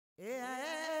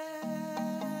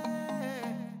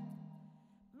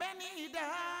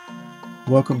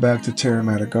Welcome back to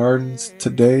Terra Gardens.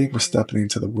 Today we're stepping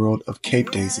into the world of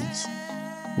Cape daisies,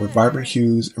 where vibrant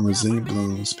hues and resilient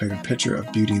blooms paint a picture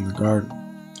of beauty in the garden.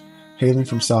 Hailing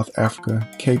from South Africa,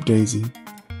 Cape daisy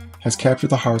has captured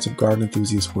the hearts of garden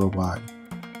enthusiasts worldwide.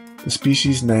 The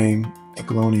species name,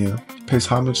 ecklonia, pays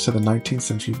homage to the 19th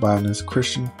century botanist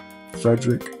Christian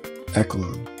Frederick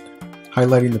Eklund,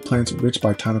 highlighting the plant's rich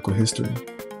botanical history.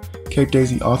 Cape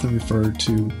daisy, often referred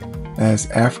to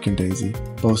as African daisy,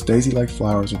 boasts daisy-like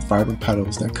flowers with vibrant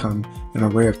petals that come in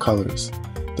an array of colors.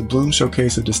 The blooms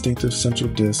showcase a distinctive central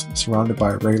disc surrounded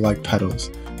by ray-like petals,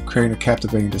 creating a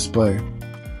captivating display.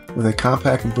 With a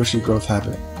compact and bushy growth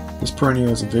habit, this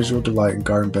perennial is a visual delight in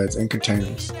garden beds and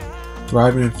containers.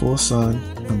 Thriving in full sun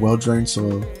and well-drained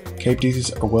soil, Cape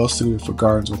daisies are well suited for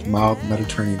gardens with mild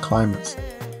Mediterranean climates.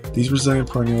 These resilient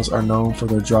perennials are known for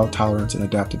their drought tolerance and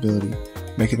adaptability,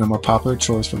 making them a popular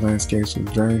choice for landscapes with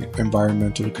varying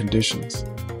environmental conditions.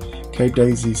 Cape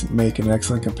daisies make an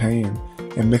excellent companion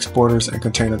in mixed borders and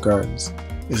container gardens.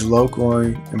 Its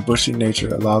low-growing and bushy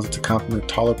nature allows it to complement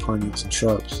taller perennials and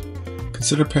shrubs.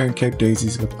 Consider pairing Cape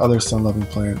daisies with other sun-loving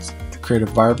plants to create a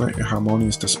vibrant and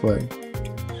harmonious display.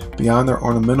 Beyond their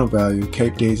ornamental value,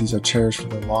 Cape daisies are cherished for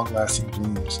their long-lasting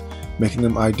blooms, making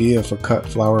them ideal for cut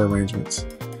flower arrangements.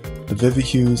 The vivid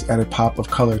hues add a pop of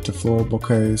color to floral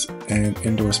bouquets and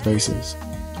indoor spaces.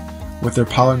 With their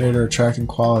pollinator attracting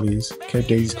qualities, Cape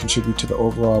daisies contribute to the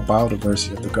overall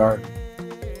biodiversity of the garden.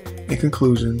 In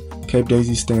conclusion, Cape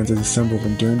daisy stands as a symbol of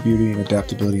enduring beauty and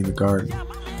adaptability in the garden.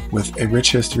 With a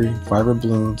rich history, vibrant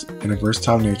blooms, and a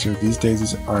versatile nature, these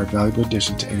daisies are a valuable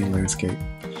addition to any landscape.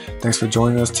 Thanks for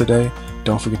joining us today.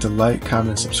 Don't forget to like, comment,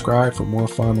 and subscribe for more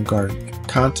farm and garden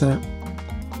content.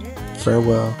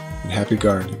 Farewell and happy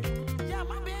gardening.